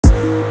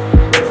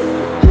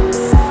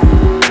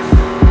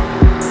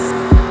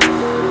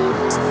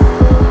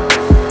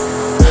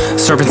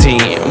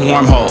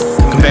Wormholt,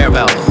 conveyor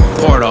belt,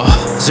 portal,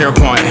 0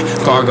 point,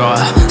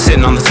 gargoyle,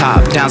 sitting on the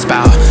top,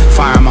 downspout,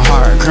 fire on my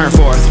heart, current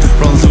forth,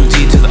 rolling through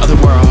deep to the other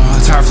world.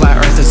 Entire flat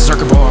earth is a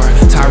circuit board,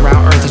 entire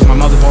round earth is my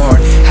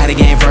motherboard. Had a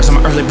game first, I'm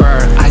an early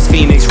bird, ice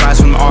phoenix, rise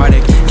from the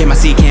Arctic. Get my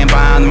seed, can't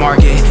buy on the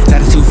market,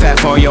 that is too fat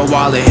for your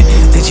wallet.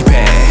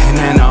 Digipay,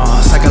 nano,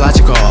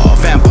 psychological,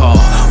 vampo,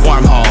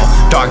 wormhole,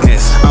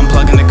 darkness,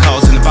 unplugging the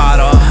codes in the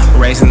bottle,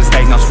 raising the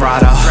steak, no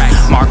Serato,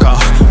 Marco,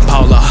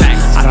 Polo,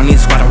 I don't need a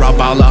sweater, raw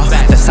bolo.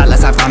 The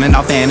silence I've found and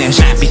I'll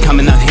vanish,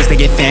 becoming unhinged, they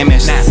get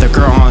famished. The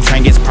girl on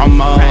train gets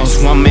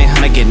promos, 1 man,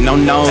 100 get no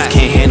nos.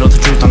 Can't handle the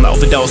truth on the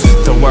overdose.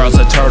 The world's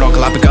a turtle,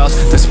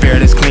 Galapagos. The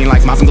spirit is clean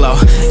like mop and glow.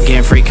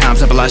 Getting free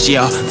comps at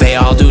Bellagio. They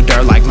all do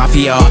dirt like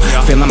Mafio.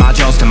 Feeling my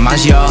Joes to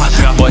Maggio.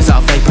 Boys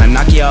all fake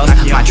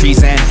Pinocchios. My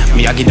trees and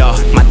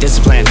Miyagi-Do. My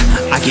discipline,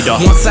 Aikido.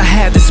 Once I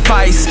had the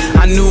spice,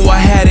 I knew I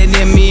had it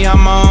in me.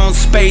 I'm my own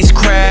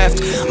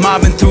spacecraft,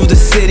 mobbing through the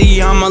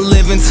city. I'm a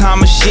living time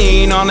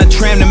machine on a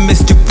tram to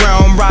Mystic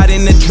Realm,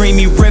 riding the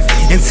dreamy riff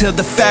until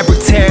the fabric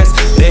tears.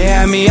 They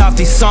had me off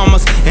these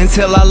summers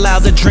until I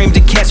allowed the dream to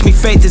catch me.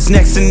 Faith is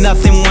next to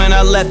nothing when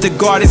I let the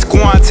guardians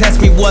go on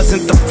test me.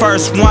 Wasn't the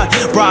first one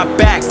brought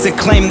back to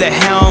claim the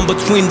helm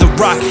between the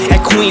rock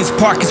at Queen's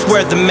Park is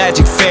where the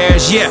magic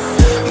fares, yeah.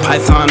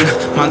 Python,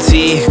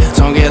 Monty,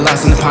 don't get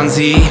lost in the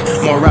Ponzi.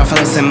 More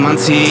Raphaelis than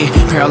Monty,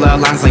 parallel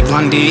lines like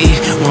Blondie.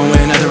 One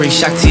way or another,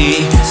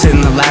 Shakti, sit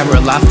in the lab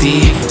real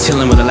lofty,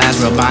 chilling with the last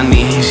real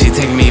Bonnie. She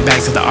taking me back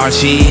to the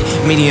Archie.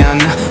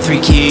 Median, 3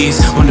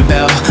 keys, Wonder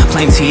Bell,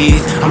 plain teeth.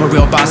 I'm a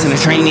real boss and a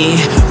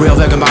trainee, real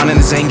vagabond and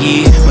a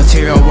Zangi.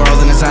 Material world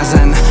and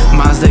assassin,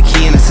 Mazda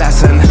key and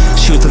assassin.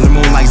 Shoot through the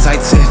moon like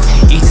Zaitsev.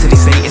 Each city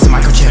state is a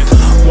microchip.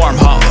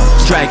 Wormhole,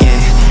 dragon,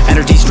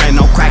 energy strain,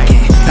 no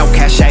cracking, no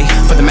cachet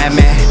for the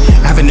madman.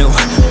 Avenue,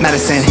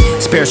 medicine,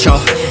 spiritual,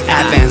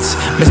 advance,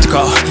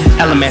 mystical,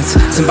 elements,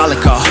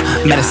 symbolical,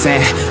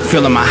 medicine,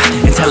 fueling my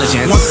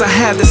intelligence. Once I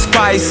had the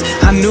spice,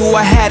 I knew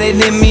I had it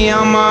in me.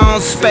 I'm my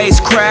own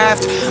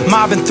spacecraft,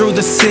 mobbing through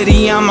the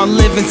city. I'm a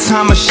living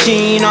time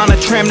machine on a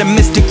tram to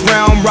Mystic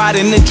Realm,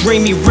 riding the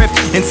dreamy riff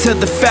until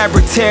the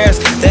fabric tears.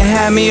 They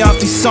had me off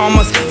these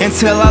summers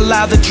until I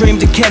allowed the dream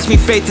to catch me.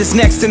 Faith is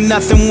next to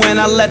nothing when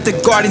I let the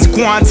guardians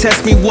go on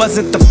test me.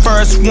 Wasn't the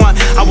first one,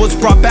 I was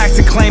brought back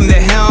to claim the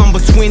helm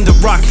between the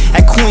rock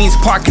at Queen's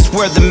Park is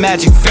where the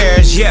magic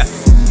fares, yeah.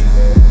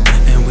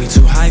 And we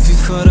too hypey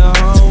for the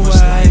whole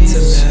way to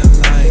live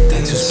like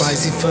that. Too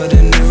spicy for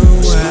the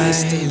new way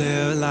to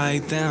live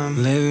like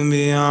them. Living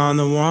beyond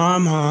the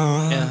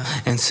wormhole, yeah,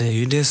 until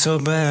you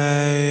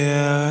disobey,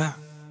 yeah.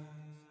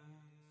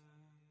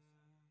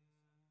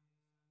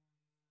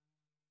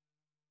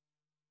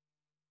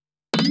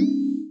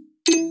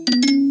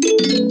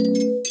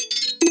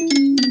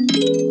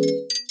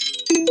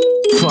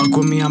 Fuck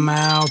with me, I'm an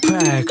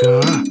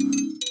alpaca.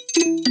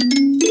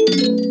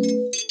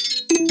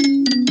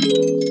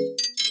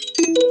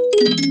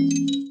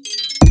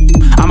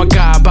 I'm a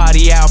god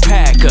body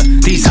alpaca.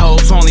 These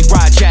hoes only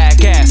ride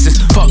jackasses.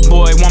 Fuck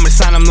boy, want me to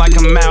sign them like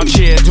I'm out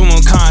here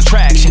doing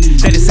contraction.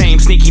 They the same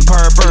sneaky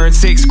pervert,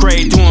 6th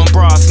grade doing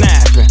bra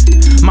snapping.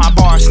 My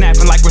bar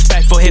snapping like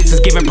respectful hips is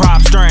giving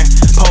props during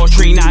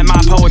poetry night.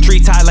 My poetry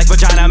tied like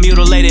vagina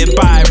mutilated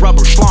by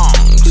rubber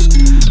schlongs.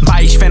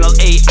 Bice, fennel,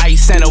 8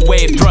 ice and a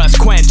wave thrust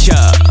quencher.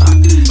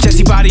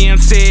 Jesse body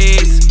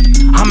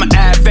MCs, I'm an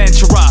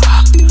adventurer.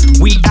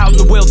 We out in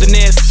the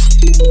wilderness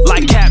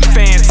like Captain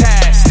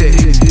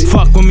Fantastic.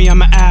 Fuck with me,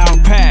 I'm an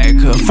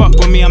alpaca. Fuck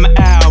with me, I'm an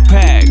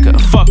alpaca.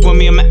 Fuck with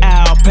me, I'm an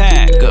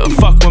alpaca.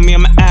 Fuck with me,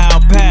 I'm an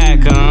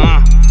alpaca.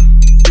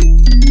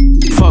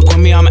 Fuck with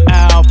me, I'm an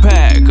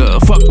alpaca.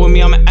 Fuck with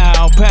me, I'm an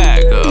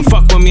alpaca.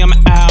 Fuck with me, I'm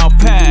an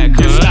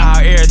alpaca. Your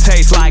style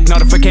irritates like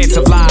notifications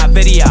of live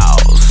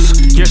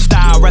videos. Your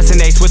style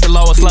resonates with the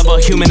lowest level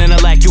of human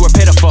intellect. You are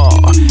pitiful.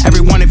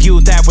 Every one of you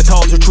that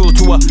withholds the truth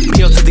to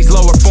appeal to these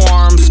lower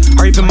forms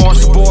are even more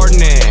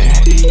subordinate.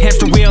 Hence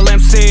the real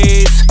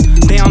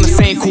MCs, they on the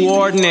same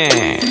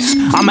coordinates.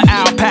 I'm an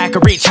alpaca,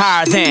 reach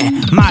higher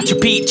than Machu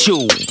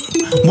Picchu,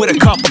 with a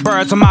couple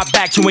birds on my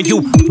back chewing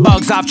you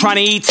bugs off trying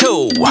to eat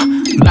too.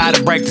 About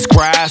to break this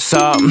grass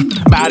up,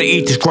 about to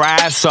eat this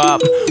grass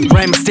up.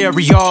 Rey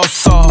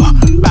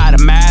Mysterioso, about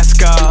to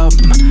mask up.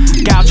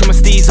 Gaucho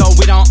mestizo,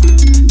 we don't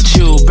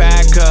chew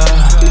back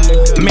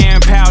up.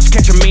 Man pouch,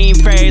 catch a mean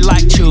fade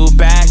like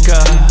Chewbacca.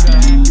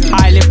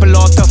 Island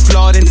below the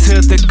float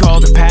into the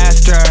golden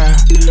pasture.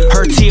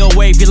 Her teal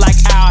wavy like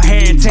Al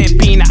Harrington,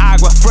 being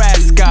agua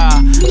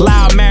fresca.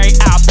 Loud Mary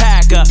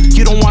alpaca,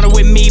 you don't want it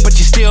with me but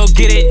you still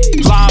get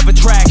it. Law of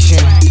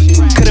attraction.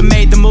 Could've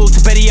made the move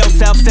to better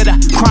yourself instead of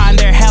crying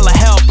there hella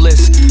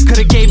helpless.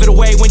 Could've gave it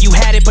away when you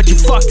had it but you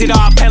fucked it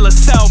off hella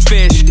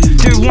selfish.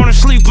 Didn't wanna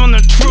sleep on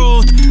the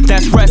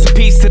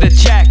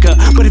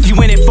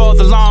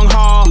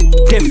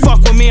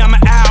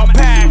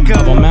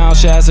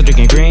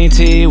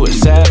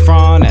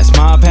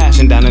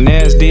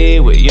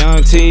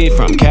tee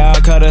from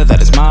Calcutta,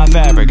 that is my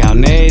fabric. Out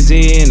in AZ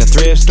in the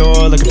thrift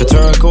store, looking for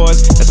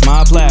turquoise, that's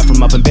my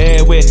platform. Up in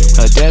bed with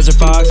a desert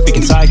fox,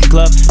 speaking psychic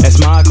club, that's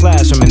my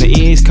classroom. In the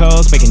East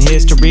Coast, making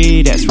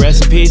history, that's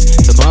recipes.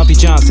 The Bumpy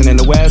Johnson in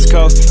the West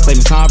Coast,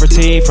 claiming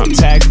sovereignty from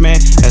Taxman,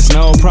 that's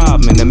no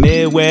problem. In the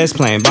Midwest,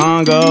 playing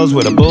bongos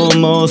with a bull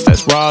moose,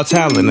 that's raw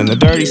talent. In the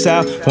dirty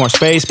South, pouring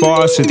space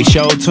bars to these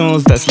show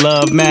tunes, that's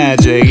love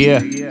magic, yeah.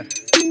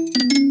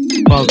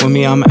 Fuck with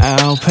me, I'm an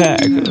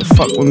alpaca.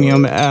 Fuck with me,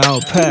 I'm an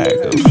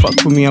alpaca.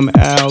 Fuck with me, I'm an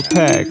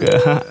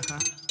alpaca.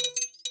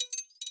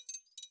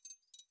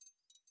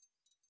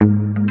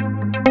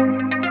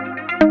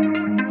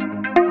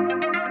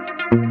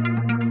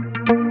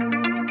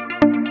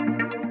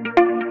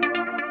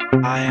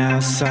 I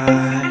outside,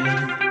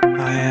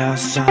 I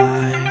outside,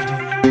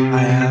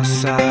 I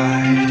outside,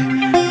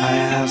 I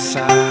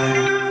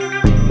outside.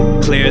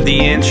 Clear the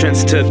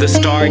entrance to the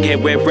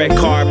Stargate with red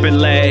carpet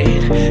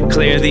laid.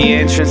 Clear the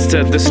entrance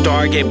to the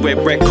Stargate with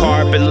red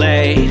carpet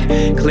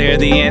laid. Clear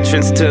the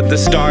entrance to the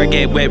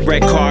Stargate with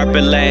red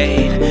carpet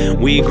laid.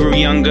 We grew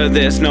younger,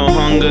 there's no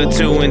hunger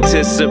to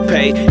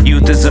anticipate.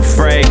 Youth is a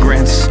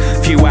fragrance,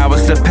 few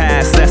hours to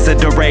pass, that's the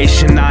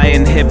duration. I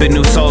inhibit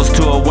new souls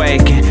to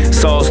awaken,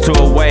 souls to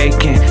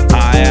awaken.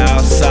 I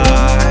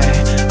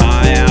outside,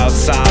 I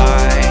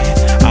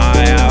outside,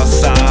 I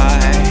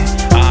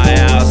outside, I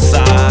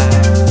outside.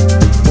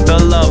 The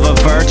love of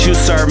virtue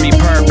served me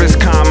purpose,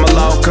 kama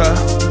loca.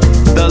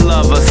 The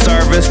love of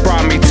service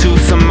brought me to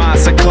some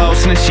massa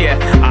closeness, yeah.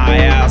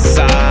 I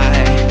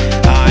outside,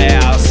 I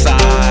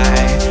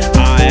outside,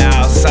 I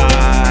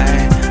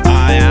outside,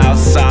 I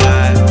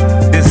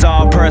outside. It's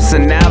all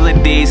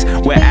personalities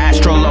with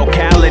astral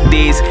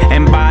localities.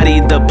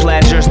 Embody the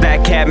pleasures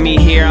that kept me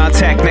here on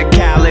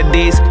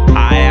technicalities.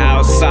 I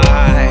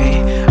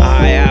outside,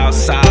 I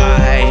outside,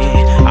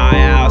 I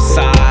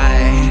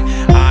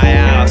outside, I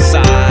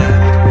outside.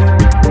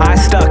 I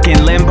stuck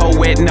in limbo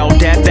with no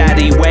death that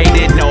he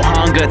waited, no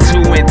hunger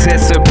to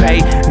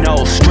anticipate,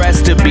 no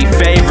stress to be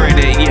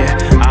favorited, yeah.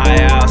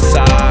 I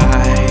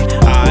outside,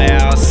 I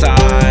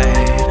outside,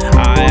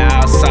 I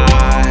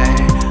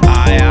outside,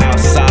 I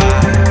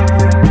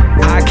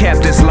outside. I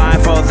kept this line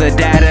for the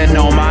data,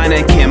 no mind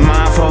and can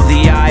mindful,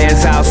 the eye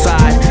is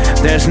outside,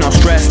 there's no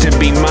stress to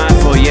be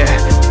mindful, yeah.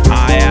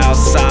 I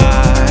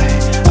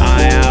outside,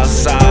 I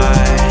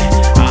outside,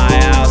 I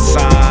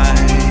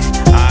outside,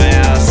 I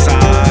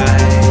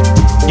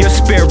outside. Your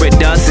spirit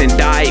doesn't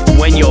die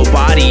when your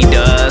body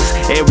does.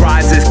 It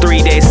rises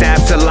 3 days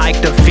after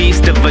like the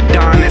feast of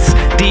Adonis.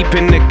 Deep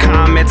in the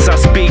comments, I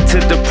speak to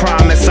the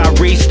promise. I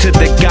reach to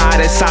the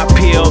goddess. I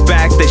peel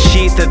back the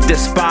sheath of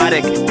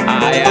despotic.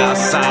 I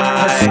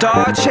outside. A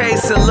star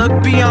chaser,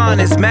 look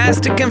beyond his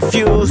master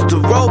confused. The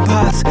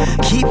robots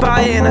keep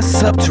eyeing us,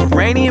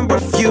 subterranean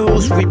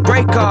refuse. We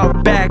break our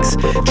backs,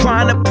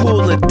 trying to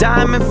pull a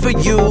diamond for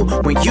you.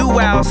 When you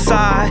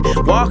outside,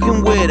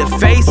 walking with a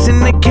face in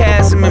the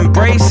chasm,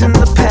 embracing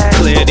the past.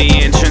 Clear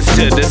the entrance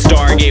to the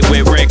Stargate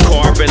with red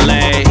carpet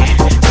lay.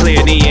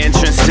 Clear the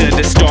entrance to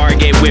the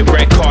Stargate with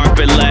red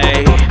carpet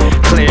lay.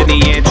 Clear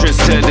the entrance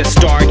to the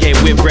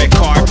Stargate with red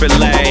carpet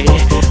lay.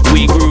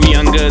 We grew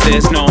younger,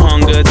 there's no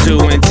hunger to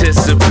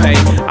anticipate.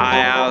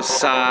 I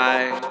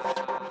outside.